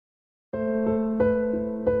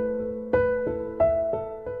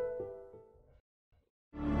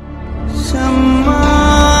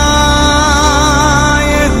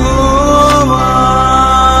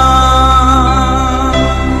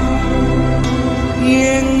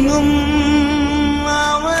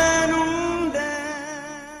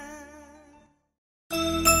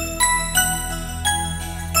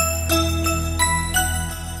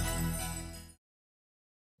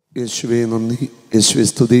യേശുവേ നന്ദി, യേശുവേ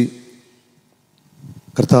സ്തുതി.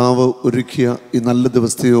 കർത്താവ് ഒരുക്കിയ ഈ നല്ല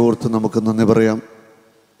ദിവസത്തെ ഓർത്ത് നമുക്ക് നന്ദി പറയാം.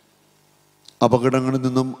 അപകടങ്ങളിൽ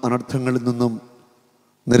നിന്നും അനർത്ഥങ്ങളിൽ നിന്നും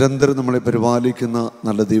നിരന്തരം നമ്മളെ പരിപാലിക്കുന്ന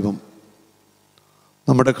നല്ല ദൈവം,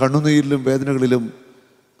 നമ്മുടെ കണ്ണുനീരിലും വേദനകളിലും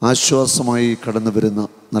ആശ്വാസമായി കടന്നു വരുന്ന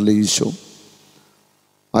നല്ല ഈശോ,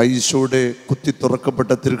 ആ ഈശോയുടെ കുത്തി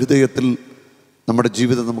തുറക്കപ്പെട്ട തിരുഹൃദയത്തിൽ നമ്മുടെ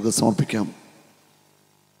ജീവിതം നമുക്ക് സമർപ്പിക്കാം.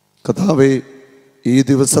 കർത്താവേ, ഈ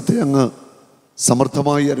ദിവസത്തെ അങ്ങ്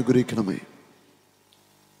സമൃദ്ധമായി അനുഗ്രഹിക്കണമേ.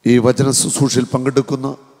 ഈ വചന ശുശ്രൂഷയിൽ പങ്കെടുക്കുന്ന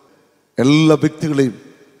എല്ലാ വ്യക്തികളെയും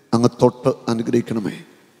അങ്ങ് തൊട്ട് അനുഗ്രഹിക്കണമേ.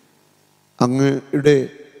 അങ്ങയുടെ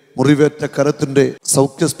മുറിവേറ്റ കരത്തിൻ്റെ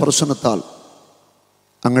സൗഖ്യസ്പർശനത്താൽ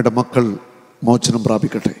അങ്ങയുടെ മക്കൾ മോചനം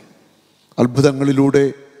പ്രാപിക്കട്ടെ. അത്ഭുതങ്ങളിലൂടെ,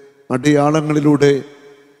 അടയാളങ്ങളിലൂടെ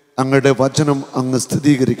അങ്ങയുടെ വചനം അങ്ങ്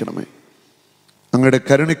സ്ഥിരീകരിക്കണമേ. അങ്ങയുടെ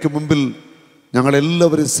കരുണയ്ക്ക് മുമ്പിൽ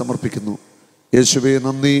ഞങ്ങളെല്ലാവരെയും സമർപ്പിക്കുന്നു. യേശുവേ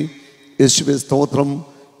നന്ദി, യേശുവേ സ്തോത്രം,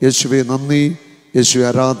 യേശുവേ നന്ദി, യേശുവേ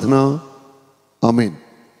ആരാധന. ആമേൻ.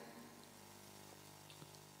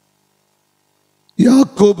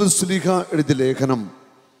 യാക്കോബ് ശ്ലീഹ എഴുതിയ ലേഖനം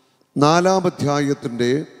 4-ാം അധ്യായത്തിൻ്റെ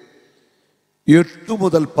 8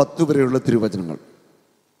 മുതൽ 10 വരെയുള്ള തിരുവചനങ്ങൾ.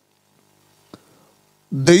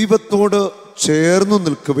 ദൈവത്തോട് ചേർന്നു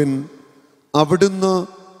നിൽക്കുവിൻ, അവിടുന്ന്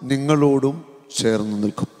നിങ്ങളോടും ചേർന്ന്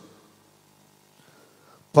നിൽക്കും.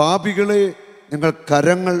 പാപികളെ നിങ്ങൾ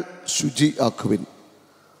കരങ്ങൾ ശുചിയാക്കുവിൻ,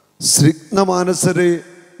 സ്നിഗ്ധമാനസരെ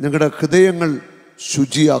നിങ്ങളുടെ ഹൃദയങ്ങൾ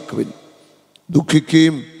ശുചിയാക്കുവിൻ.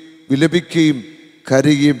 ദുഃഖിക്കുകയും വിലപിക്കുകയും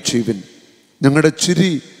കരയുകയും ചെയ്യുവിൻ. നിങ്ങളുടെ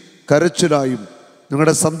ചിരി കരച്ചിലായും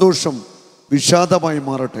നിങ്ങളുടെ സന്തോഷം വിഷാദമായി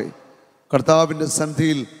മാറട്ടെ. കർത്താവിൻ്റെ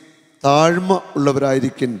സന്നിധിയിൽ താഴ്മ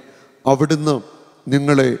ഉള്ളവരായിരിക്കും, അവിടുന്ന്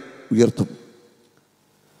നിങ്ങളെ ഉയർത്തും.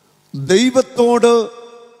 ദൈവത്തോട്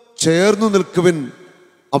ചേർന്നു നിൽക്കുവിൻ,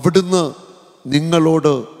 അവിടുന്ന്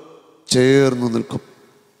നിങ്ങളോട് ചേർന്ന് നിൽക്കും.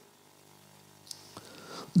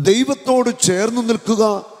 ദൈവത്തോട് ചേർന്ന് നിൽക്കുക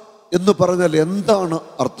എന്ന് പറഞ്ഞാൽ എന്താണ്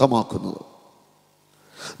അർത്ഥമാക്കുന്നത്?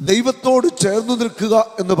 ദൈവത്തോട് ചേർന്ന് നിൽക്കുക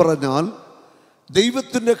എന്ന് പറഞ്ഞാൽ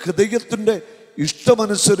ദൈവത്തിൻ്റെ ഹൃദയത്തിൻ്റെ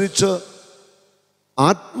ഇഷ്ടമനുസരിച്ച്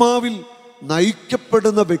ആത്മാവിൽ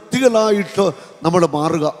നയിക്കപ്പെടുന്ന വ്യക്തികളായിട്ട് നമ്മൾ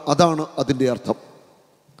മാറുക. അതാണ് അതിൻ്റെ അർത്ഥം.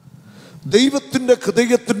 ദൈവത്തിൻ്റെ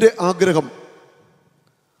ഹൃദയത്തിൻ്റെ ആഗ്രഹം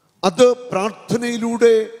അത്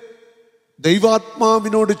പ്രാർത്ഥനയിലൂടെ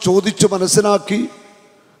ദൈവാത്മാവിനോട് ചോദിച്ച് മനസ്സിലാക്കി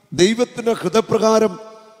ദൈവത്തിൻ്റെ ഹൃദയപ്രകാരം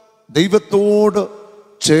ദൈവത്തോട്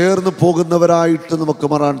ചേർന്ന് പോകുന്നവരായിട്ട് നമുക്ക്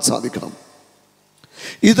മാറാൻ സാധിക്കണം.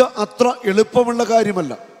 ഇത് അത്ര എളുപ്പമുള്ള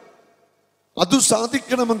കാര്യമല്ല. അത്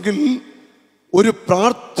സാധിക്കണമെങ്കിൽ ഒരു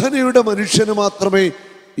പ്രാർത്ഥനയുടെ മനുഷ്യന് മാത്രമേ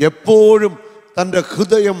എപ്പോഴും തൻ്റെ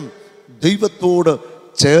ഹൃദയം ദൈവത്തോട്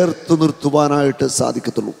ചേർത്ത് നിർത്തുവാനായിട്ട്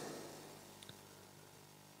സാധിക്കത്തുള്ളൂ.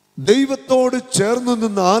 ദൈവത്തോട് ചേർന്ന്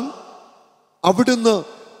നിന്നാൽ അവിടുന്ന്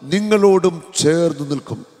നിങ്ങളോടും ചേർന്ന്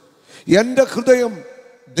നിൽക്കും. എൻ്റെ ഹൃദയം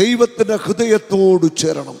ദൈവത്തിൻ്റെ ഹൃദയത്തോട്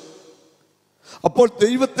ചേരണം. അപ്പോൾ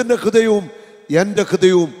ദൈവത്തിൻ്റെ ഹൃദയവും എൻ്റെ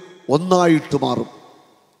ഹൃദയവും ഒന്നായിട്ട് മാറും.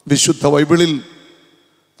 വിശുദ്ധ ബൈബിളിൽ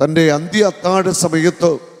തൻ്റെ അന്ത്യ അത്താഴ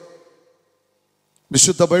സമയത്ത്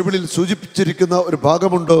വിശുദ്ധ ബൈബിളിൽ സൂചിപ്പിച്ചിരിക്കുന്ന ഒരു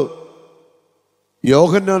ഭാഗമുണ്ട്.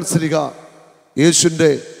 യോഹന്നാൻ ശ്ലീഹ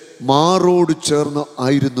യേശുവിൻ്റെ മാറോട് ചേർന്ന്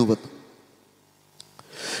ആയിരുന്നുവെന്ന്.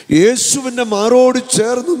 യേശുവിൻ്റെ മാറോട്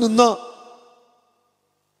ചേർന്ന് നിന്ന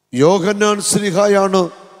യോഹന്നാൻ ശ്ലീഹയാണ്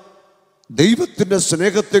ദൈവത്തിൻ്റെ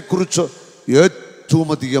സ്നേഹത്തെക്കുറിച്ച് ഏറ്റവും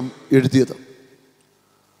അധികം എഴുതിയത്.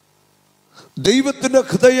 ദൈവത്തിൻ്റെ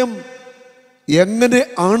ഹൃദയം എങ്ങനെ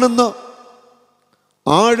ആണെന്ന്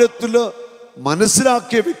ആഴത്തിൽ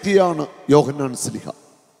മനസ്സിലാക്കിയ വ്യക്തിയാണ് യോഹന്നാൻ ശ്ലീഹ.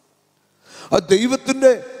 ആ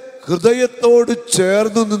ദൈവത്തിൻ്റെ ഹൃദയത്തോട്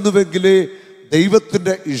ചേർന്ന് നിന്നുവെങ്കിലേ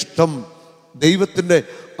ദൈവത്തിൻ്റെ ഇഷ്ടം, ദൈവത്തിൻ്റെ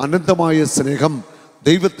അനന്തമായ സ്നേഹം,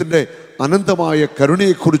 ദൈവത്തിൻ്റെ അനന്തമായ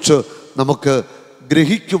കരുണയെക്കുറിച്ച് നമുക്ക്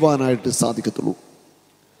ഗ്രഹിക്കുവാനായിട്ട് സാധിക്കത്തുള്ളൂ.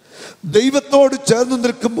 ദൈവത്തോട് ചേർന്ന്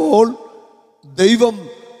നിൽക്കുമ്പോൾ ദൈവം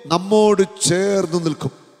നമ്മോട് ചേർന്ന്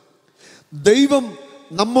നിൽക്കും. ദൈവം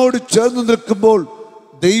നമ്മോട് ചേർന്ന് നിൽക്കുമ്പോൾ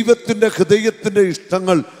ദൈവത്തിൻ്റെ ഹൃദയത്തിൻ്റെ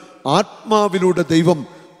ഇഷ്ടങ്ങൾ ആത്മാവിലൂടെ ദൈവം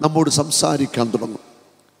നമ്മോട് സംസാരിക്കാൻ തുടങ്ങും.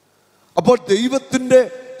 അപ്പോൾ ദൈവത്തിൻ്റെ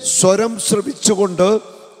സ്വരം ശ്രവിച്ചുകൊണ്ട്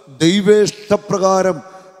ദൈവേഷ്ടപ്രകാരം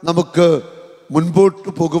നമുക്ക് മുൻപോട്ട്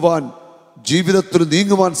പോകുവാൻ, ജീവിതത്തിൽ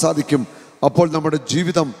നീങ്ങുവാൻ സാധിക്കും. അപ്പോൾ നമ്മുടെ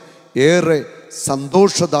ജീവിതം ഏറെ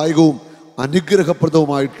സന്തോഷദായകവും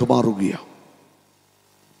അനുഗ്രഹപ്രദവുമായിട്ട് മാറുകയാണ്.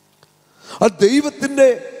 ആ ദൈവത്തിൻ്റെ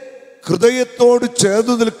ഹൃദയത്തോട്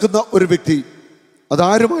ചേർന്ന് നിൽക്കുന്ന ഒരു വ്യക്തി,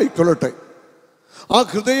 അതാരുമായിക്കൊള്ളട്ടെ, ആ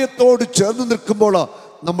ഹൃദയത്തോട് ചേർന്ന് നിൽക്കുമ്പോൾ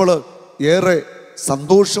നമ്മൾ ഏറെ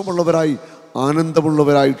സന്തോഷമുള്ളവരായി,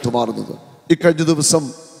 ആനന്ദമുള്ളവരായിട്ട് മാറുന്നത്. ഇക്കഴിഞ്ഞ ദിവസം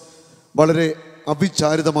വളരെ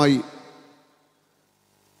അവിചാരിതമായി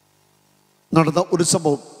നടന്ന ഒരു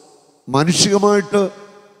സംഭവം. മാനുഷികമായിട്ട്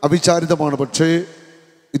അവിചാരിതമാണ്, പക്ഷേ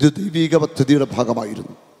ഇത് ദൈവിക പദ്ധതിയുടെ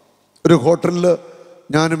ഭാഗമായിരുന്നു. ഒരു ഹോട്ടലിൽ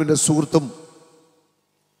ഞാനും എൻ്റെ സുഹൃത്തും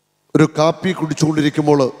ഒരു കാപ്പി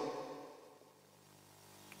കുടിച്ചുകൊണ്ടിരിക്കുമ്പോൾ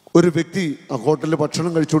ഒരു വ്യക്തി, ആ ഹോട്ടലിൽ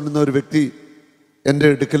ഭക്ഷണം കഴിച്ചുകൊണ്ടിരുന്ന ഒരു വ്യക്തി എൻ്റെ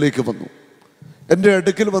അടുക്കലേക്ക് വന്നു. എൻ്റെ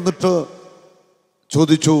അടുക്കൽ വന്നിട്ട്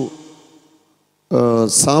ചോദിച്ചു,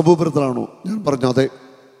 സാബു ബ്രദറാണോ? ഞാൻ പറഞ്ഞു അതെ.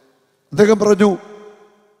 അദ്ദേഹം പറഞ്ഞു,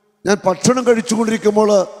 ഞാൻ ഭക്ഷണം കഴിച്ചുകൊണ്ടിരിക്കുമ്പോൾ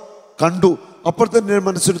കണ്ടു, അപ്പോൾ തന്നെ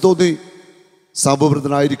മനസ്സിൽ തോന്നി സാബു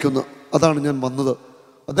ബ്രദറായിരിക്കുന്നു, അതാണ് ഞാൻ വന്നത്.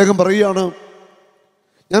 അദ്ദേഹം പറയുകയാണ്,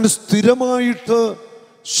 ഞാൻ സ്ഥിരമായിട്ട്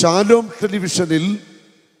ഷാലോം ടെലിവിഷനിൽ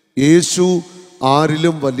യേശു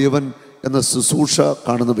ആരിലും വലിയവൻ എന്ന ശുശ്രൂഷ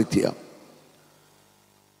കാണുന്ന വ്യക്തിയാണ്.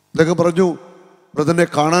 അദ്ദേഹം പറഞ്ഞു, ബ്രദറിനെ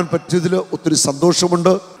കാണാൻ പറ്റിയതിൽ ഒത്തിരി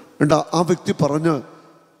സന്തോഷമുണ്ട്. ആ വ്യക്തി പറഞ്ഞ്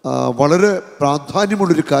വളരെ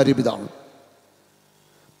പ്രാധാന്യമുള്ളൊരു കാര്യം ഇതാണ്.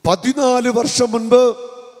 14 വർഷം മുൻപ്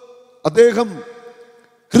അദ്ദേഹം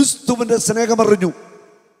ക്രിസ്തുവിൻ്റെ സ്നേഹമറിഞ്ഞു.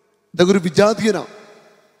 അദ്ദേഹം ഒരു വിജാതീയനാണ്.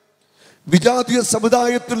 വിജാതീയ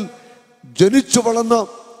സമുദായത്തിൽ ജനിച്ചു വളർന്ന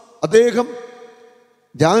അദ്ദേഹം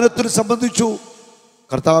ധ്യാനത്തിൽ സംബന്ധിച്ചു,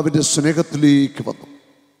 കർത്താവിൻ്റെ സ്നേഹത്തിലേക്ക് വന്നു.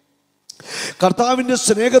 കർത്താവിൻ്റെ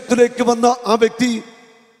സ്നേഹത്തിലേക്ക് വന്ന ആ വ്യക്തി,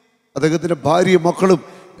 അദ്ദേഹത്തിൻ്റെ ഭാര്യയും മക്കളും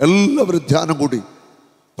എല്ലാവരും ധ്യാനം കൂടി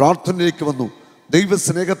പ്രാർത്ഥനയിലേക്ക് വന്നു.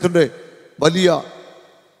 ദൈവസ്നേഹത്തിൻ്റെ വലിയ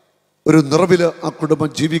ഒരു നിറവിൽ ആ കുടുംബം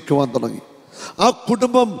ജീവിക്കുവാൻ തുടങ്ങി. ആ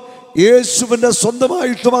കുടുംബം യേശുവിൻ്റെ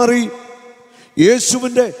സ്വന്തമായിട്ട് മാറി.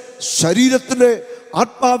 യേശുവിൻ്റെ ശരീരത്തിൻ്റെ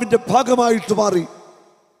ആത്മാവിൻ്റെ ഭാഗമായിട്ട് മാറി.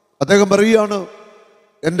 അദ്ദേഹം പറയുകയാണ്,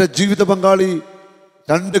 എൻ്റെ ജീവിത പങ്കാളി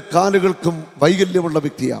 2 കാലുകൾക്കും വൈകല്യമുള്ള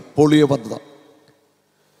വ്യക്തിയാണ്, പോളിയോ വന്നത്.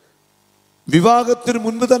 വിവാഹത്തിന്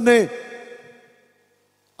മുൻപ് തന്നെ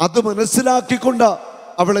അത് മനസ്സിലാക്കിക്കൊണ്ട്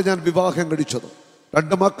അവളെ ഞാൻ വിവാഹം കഴിച്ചത്.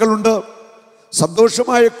 2 മക്കളുണ്ട്,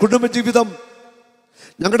 സന്തോഷമായ കുടുംബജീവിതം.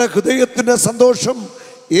 ഞങ്ങളുടെ ഹൃദയത്തിൻ്റെ സന്തോഷം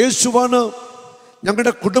യേശുവാണ്.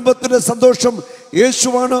 ഞങ്ങളുടെ കുടുംബത്തിൻ്റെ സന്തോഷം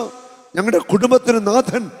യേശുവാണ്. ഞങ്ങളുടെ കുടുംബത്തിന്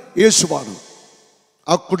നാഥൻ യേശുവാണ്.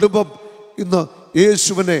 ആ കുടുംബം ഇന്ന്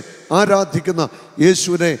യേശുവിനെ ആരാധിക്കുന്ന,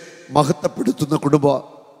 യേശുവിനെ മഹത്വപ്പെടുത്തുന്ന കുടുംബം.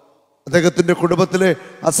 അദ്ദേഹത്തിൻ്റെ കുടുംബത്തിലെ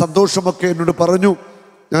ആ സന്തോഷമൊക്കെ എന്നോട് പറഞ്ഞു.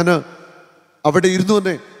 ഞാൻ അവിടെ ഇരുന്നു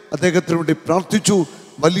തന്നെ അദ്ദേഹത്തിന് വേണ്ടി പ്രാർത്ഥിച്ചു.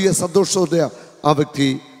 വലിയ സന്തോഷത്തോടെ ആ വ്യക്തി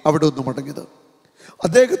അവിടെ ഒന്ന് മടങ്ങിയത്.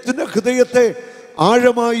 അദ്ദേഹത്തിൻ്റെ ഹൃദയത്തെ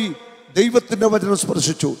ആഴമായി ദൈവത്തിൻ്റെ വചനം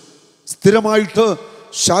സ്പർശിച്ചു. സ്ഥിരമായിട്ട്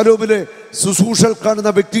ഷാലോമിലെ ശുശ്രൂഷകൾ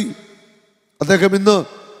കാണുന്ന വ്യക്തി. അദ്ദേഹം ഇന്ന്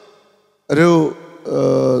ഒരു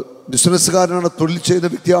ബിസിനസ്സുകാരനാണ്, തൊഴിൽ ചെയ്യുന്ന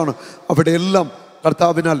വ്യക്തിയാണ്. അവിടെയെല്ലാം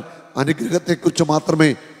കർത്താവിനാൽ അനുഗ്രഹത്തെക്കുറിച്ച് മാത്രമേ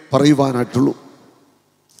പറയുവാനായിട്ടുള്ളൂ.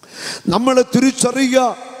 നമ്മൾ തിരിച്ചറിയുക,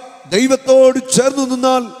 ദൈവത്തോട് ചേർന്ന്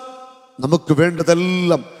നിന്നാൽ നമുക്ക്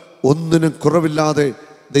വേണ്ടതെല്ലാം ഒന്നിനും കുറവില്ലാതെ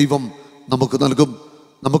ദൈവം നമുക്ക് നൽകും.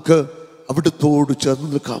 നമുക്ക് അവിടുത്തോട് ചേർന്ന്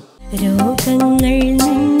നിൽക്കാം. രോഗങ്ങൾ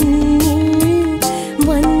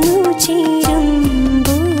വന്നു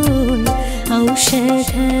ചേരുമ്പോൾ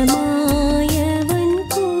ഔഷധമായവൻ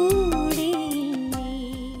കൂടെ.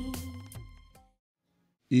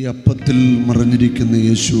 ഈ അപ്പത്തിൽ മറഞ്ഞിരിക്കുന്ന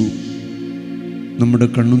യേശു നമ്മുടെ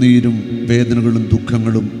കണ്ണുനീരും വേദനകളും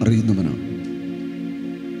ദുഃഖങ്ങളും അറിയുന്നവനാണ്.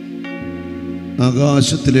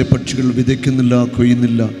 ആകാശത്തിലെ പക്ഷികൾ വിതയ്ക്കുന്നില്ല,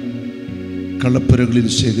 കൊയ്യുന്നില്ല, കളപ്പുരകളിൽ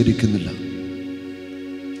ശേഖരിക്കുന്നില്ല.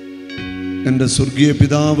 എൻ്റെ സ്വർഗീയ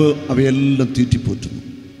പിതാവ് അവയെല്ലാം തീറ്റിപ്പോറ്റുന്നു.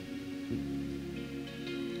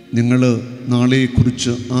 നിങ്ങൾ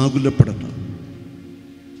നാളെക്കുറിച്ച് ആകുലപ്പെടണ്ട.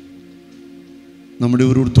 നമ്മുടെ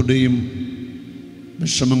ഓരോരുത്തരുടെയും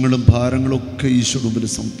വിഷമങ്ങളും ഭാരങ്ങളൊക്കെ ഈശോയുടെ മുമ്പിൽ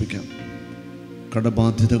സമർപ്പിക്കാം.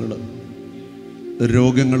 കടബാധ്യതകൾ,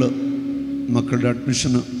 രോഗങ്ങൾ, മക്കളുടെ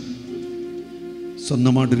അഡ്മിഷന്,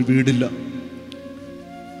 സ്വന്തമായിട്ടൊരു വീടില്ല,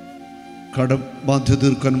 കടബാധ്യത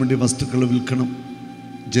തീർക്കാൻ വേണ്ടി വസ്തുക്കൾ വിൽക്കണം,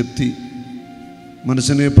 ജപ്തി,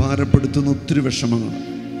 മനസ്സിനെ ഭാരപ്പെടുത്തുന്ന ഒത്തിരി വിഷമങ്ങൾ.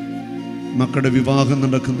 മക്കളുടെ വിവാഹം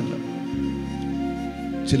നടക്കുന്നില്ല,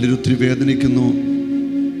 ചിലരൊത്തിരി വേദനിക്കുന്നു.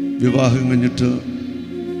 വിവാഹം കഴിഞ്ഞിട്ട്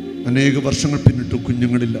അനേക വർഷങ്ങൾ പിന്നിട്ട്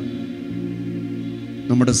കുഞ്ഞുങ്ങളില്ല.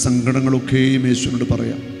 നമ്മുടെ സങ്കടങ്ങളൊക്കെയും യേശുവിനോട്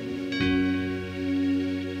പറയാം.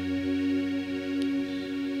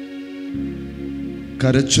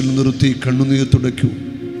 കരച്ചിൽ നിർത്തി കണ്ണുനീർ തുടയ്ക്കൂ.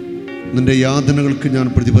 നിന്റെ യാതനകൾക്ക് ഞാൻ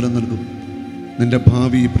പ്രതിഫലം നൽകും. നിന്റെ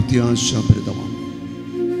ഭാവി പ്രത്യാശാഭരിതമാണ്.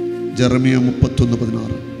 ജെറമിയ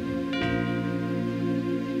 31:16.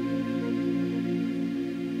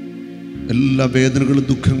 എല്ലാ വേദനകളും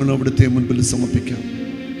ദുഃഖങ്ങളും അവിടുത്തെ മുൻപിൽ സമർപ്പിക്കാം.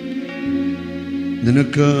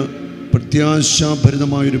 നിനക്ക്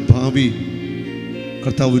പ്രത്യാശാഭരിതമായൊരു ഭാവി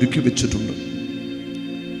കർത്താവ് ഒരുക്കി വെച്ചിട്ടുണ്ട്.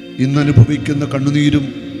 ഇന്നനുഭവിക്കുന്ന കണ്ണുനീരും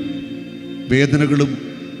വേദനകളും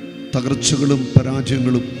തകർച്ചകളും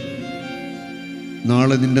പരാജയങ്ങളും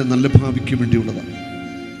നാളെ നിന്റെ നല്ല ഭാവിക്ക് വേണ്ടിയുള്ളതാണ്.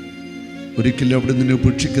 ഒരിക്കലും അവിടെ നിന്നെ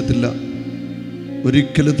ഉപേക്ഷിക്കത്തില്ല,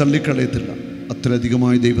 ഒരിക്കലും തള്ളിക്കളയത്തില്ല.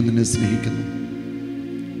 അത്രയധികമായി ദൈവം നിന്നെ സ്നേഹിക്കുന്നു.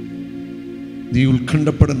 നീ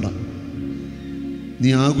ഉത്കണ്ഠപ്പെടണ്ട, നീ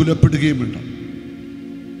ആകുലപ്പെടുകയും വേണ്ട.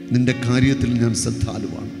 നിന്റെ കാര്യത്തിൽ ഞാൻ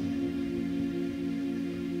ശ്രദ്ധാലുവാണ്.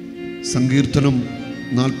 സങ്കീർത്തനം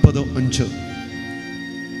 40:5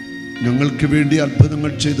 ഞങ്ങൾക്ക് വേണ്ടി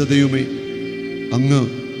അത്ഭുതങ്ങൾ ചെയ്ത ദൈവമേ, അങ്ങ്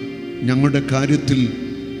ഞങ്ങളുടെ കാര്യത്തിൽ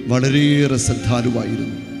വളരെയേറെ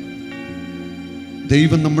ശ്രദ്ധാലുവായിരുന്നു.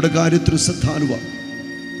 ദൈവം നമ്മുടെ കാര്യത്തിൽ ശ്രദ്ധാലുവാണ്.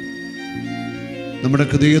 നമ്മുടെ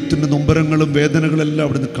ഹൃദയത്തിൻ്റെ നൊമ്പരങ്ങളും വേദനകളെല്ലാം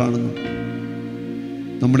അവിടുന്ന് കാണുന്നു.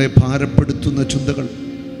 നമ്മളെ ഭാരപ്പെടുത്തുന്ന ചിന്തകൾ,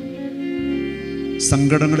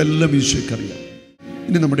 സങ്കടങ്ങളെല്ലാം ഈശോയ്ക്കറിയാം.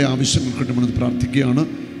 ഇനി നമ്മുടെ ആവശ്യങ്ങൾക്ക് നമ്മൾ പ്രാർത്ഥിക്കുകയാണ്.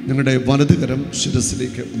 നിങ്ങളുടെ വലതുകരം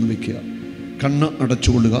ശിരസിലേക്ക് ഒന്ന് വയ്ക്കുക, കണ്ണ്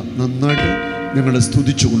അടച്ചുകൊള്ളുക, നന്നായിട്ട് ഞങ്ങൾ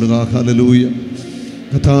സ്തുതിച്ചുകൊള്ളുക. ഹല്ലേലൂയ.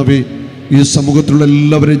 കർത്താവേ, ഈ സമൂഹത്തിലുള്ള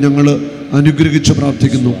എല്ലാവരെയും ഞങ്ങൾ അനുഗ്രഹിച്ച്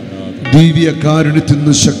പ്രാർത്ഥിക്കുന്നു. ദൈവിക കാരുണ്യത്തിൽ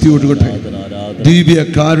നിന്ന് ശക്തി ഒഴുകട്ടെ, ദൈവിക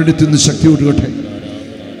കാരുണ്യത്തിൽ നിന്ന് ശക്തി ഒഴുകട്ടെ.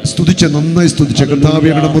 സ്തുതിച്ച്, നന്നായി സ്തുതിച്ച്. കർത്താവേ,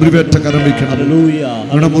 ഞങ്ങളുടെ മുറിവേറ്റ കരം വയ്ക്കണം,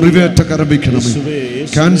 ഞങ്ങളുടെ മുറിവേറ്റ കരം വയ്ക്കണമേ.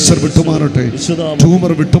 ക്യാൻസർ വിട്ടുമാറട്ടെ,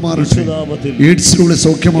 ട്യൂമർ വിട്ടുമാറട്ടെ, എയ്ഡ്സിലൂടെ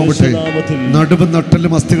സൗഖ്യമാവട്ടെ, നടുവ്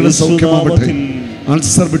നട്ടലും അസ്ഥികളും സൗഖ്യമാവട്ടെ,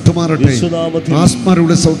 അൾസർ വിട്ടുമാറട്ടെ,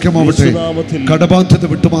 ആസ്മയുടെ സൗഖ്യമാവട്ടെ, കടബാധ്യത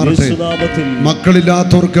വിട്ടുമാറട്ടെ,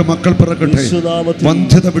 മക്കളില്ലാത്തവർക്ക് മക്കൾ പിറക്കട്ടെ,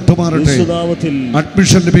 വന്ധ്യത വിട്ടുമാറട്ടെ,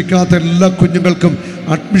 അഡ്മിഷൻ ലഭിക്കാത്ത എല്ലാ കുഞ്ഞുങ്ങൾക്കും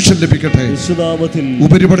അഡ്മിഷൻ ലഭിക്കട്ടെ,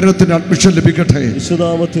 ഉപരിപഠനത്തിന് അഡ്മിഷൻ ലഭിക്കട്ടെ.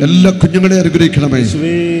 എല്ലാ കുഞ്ഞുങ്ങളെ അനുഗ്രഹിക്കണമേ.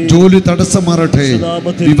 ജോലി തടസ്സം മാറട്ടെ,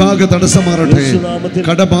 വിവാഹ തടസ്സം മാറട്ടെ,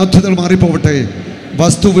 കടബാധ്യതകൾ മാറിപ്പോവട്ടെ,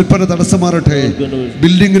 വസ്തു വിൽപ്പന തടസ്സം മാറട്ടെ,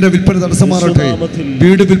 ബിൽഡിങ്ങിന്റെ വിൽപ്പന തടസ്സം മാറട്ടെ,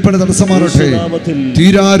 വീട് വിൽപ്പന തടസ്സം മാറട്ടെ,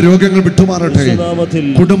 തീരാ രോഗങ്ങൾ വിട്ടുമാറട്ടെ,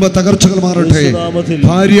 കുടുംബ തകർച്ചകൾ മാറട്ടെ,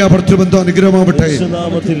 ഭാര്യ ഭർത്തൃബന്ധം അനുഗ്രഹമാവട്ടെ,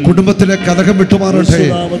 കുടുംബത്തിലെ കലഹം വിട്ടുമാറട്ടെ,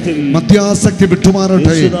 മദ്യാസക്തി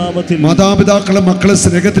വിട്ടുമാറട്ടെ, മാതാപിതാക്കളെ മക്കളെ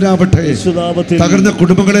സ്നേഹത്തിലാവട്ടെ, തകർന്ന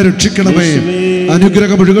കുടുംബങ്ങളെ രക്ഷിക്കണമേ.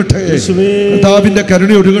 അനുഗ്രഹം ഒഴുകട്ടെ, കർത്താവിന്റെ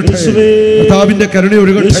കരുണ ഒഴുകട്ടെ, കർത്താവിന്റെ കരുണ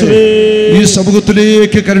ഒഴുകട്ടെ, ഈ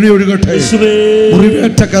സമൂഹത്തിലേക്ക് കരുണ ഒഴുകട്ടെ.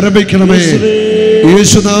 മുറിവേറ്റ കരം വയ്ക്കണമേ.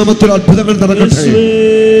 യേശുനാമത്തിൽ അത്ഭുതങ്ങൾ നടക്കട്ടെ.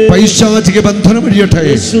 പൈശാചിക ബന്ധനം ഒഴിയട്ടെ,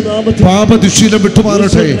 പാപദുശീലം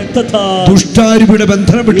വിട്ടുമാറട്ടെ, ദുഷ്ടാരൂപിയുടെ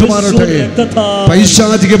ബന്ധനം വിട്ടുമാറട്ടെ,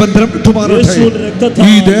 പൈശാചിക ബന്ധനം വിട്ടുമാറട്ടെ,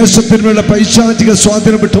 ഈ ദേശത്തിനുള്ള പൈശാചിക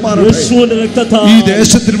സ്വാധീനം വിട്ടുമാറട്ടെ, ഈ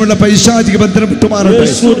ദേശത്തിനുള്ള പൈശാചിക ബന്ധനം വിട്ടുമാറട്ടെ.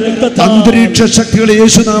 അന്തരീക്ഷ ശക്തികളെ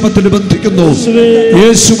യേശുനാമത്തിൽ ബന്ധിക്കുന്നു.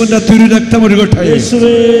 യേശുവിന്റെ തിരുരക്തം ഒഴുകട്ടെ,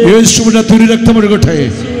 യേശുവിന്റെ തിരുരക്തം ഒഴുകട്ടെ,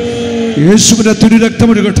 യേശുവിന്റെ തിരുരക്തം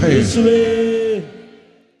ഒഴുകട്ടെ.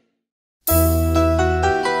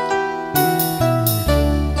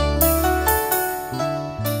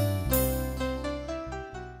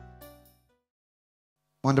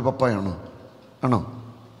 മോൻ്റെ പപ്പായാണോ? ആണോ?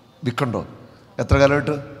 വിൽക്കണ്ടോ? എത്ര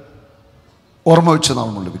കാലമായിട്ട്? ഓർമ്മ വെച്ച്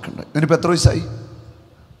നാളുമുള്ളൂ വിൽക്കണ്ടേ. ഇവനിപ്പോൾ എത്ര വയസ്സായി?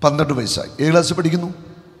 12 വയസ്സായി. 7 ക്ലാസ്സിൽ പഠിക്കുന്നു,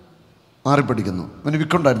 6 പഠിക്കുന്നു. ഇവന്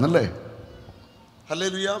വിൽക്കണ്ടായിരുന്നല്ലേ?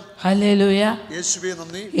 Hallelujah, hallelujah. യേശുവേ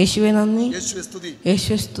നന്ദി, യേശുവേ നന്ദി, യേശുവേ സ്തുതി,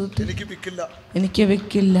 യേശുവേ സ്തുതി. എനിക്ക് വിൽക്കില്ല, എനിക്ക്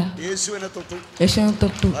വിൽക്കില്ല. യേശുവിനെ തൊട്ടു, യേശുവിനെ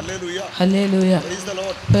തൊട്ടു. Hallelujah, hallelujah. Praise the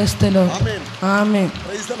Lord, praise the Lord. Amen, amen.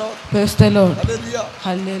 Praise the Lord, praise the Lord. Hallelujah,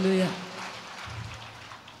 hallelujah.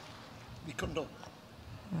 വിൽക്കണ്ടോ?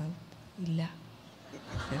 ഇല്ല.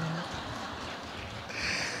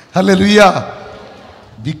 ഹല്ലേലൂയ.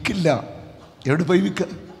 വിൽക്കില്ല. എവിടെ പോയി വിൽക്കുക?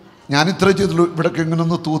 ഞാൻ ഇത്ര ചെയ്തുള്ളൂ, ഇവിടൊക്കെ ഇങ്ങനെ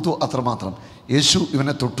ഒന്ന് തൂത്തു, അത്രമാത്രം. യേശു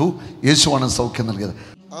ഇവനെ തൊട്ടു, യേശുവാണ് സൗഖ്യം നൽകിയത്.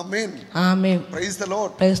 ആമേൻ, ആമേൻ. Praise the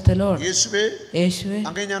Lord, praise the Lord. യേശുവേ, യേശുവേ,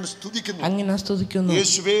 അങ്ങയെ ഞാൻ സ്തുതിക്കുന്നു, അങ്ങയെ ഞാൻ സ്തുതിക്കുന്നു.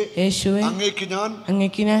 യേശുവേ, യേശുവേ, അങ്ങേക്ക്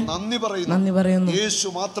ഞാൻ നന്ദി പറയുന്നു, നന്ദി പറയുന്നു. യേശു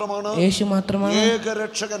മാത്രമാണ്, യേശു മാത്രമാണ്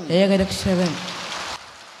ഏകരക്ഷകൻ, ഏകരക്ഷകൻ.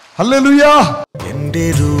 ഹല്ലേലൂയ. എൻ്റെ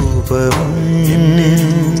രൂപവും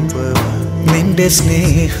നിന്റെ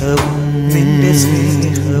സ്നേഹവും, നിന്റെ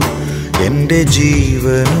സ്നേഹവും എൻ്റെ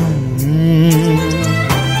ജീവനും,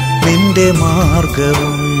 നിന്റെ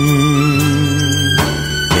മാർഗവും.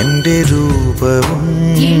 എൻ്റെ രൂപവും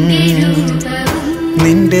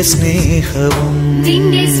നിന്റെ സ്നേഹവും,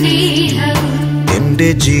 എൻ്റെ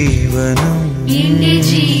ജീവനും,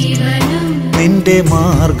 നിന്റെ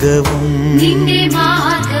മാർഗവും.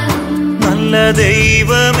 നല്ല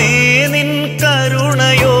ദൈവമേ, നിൻ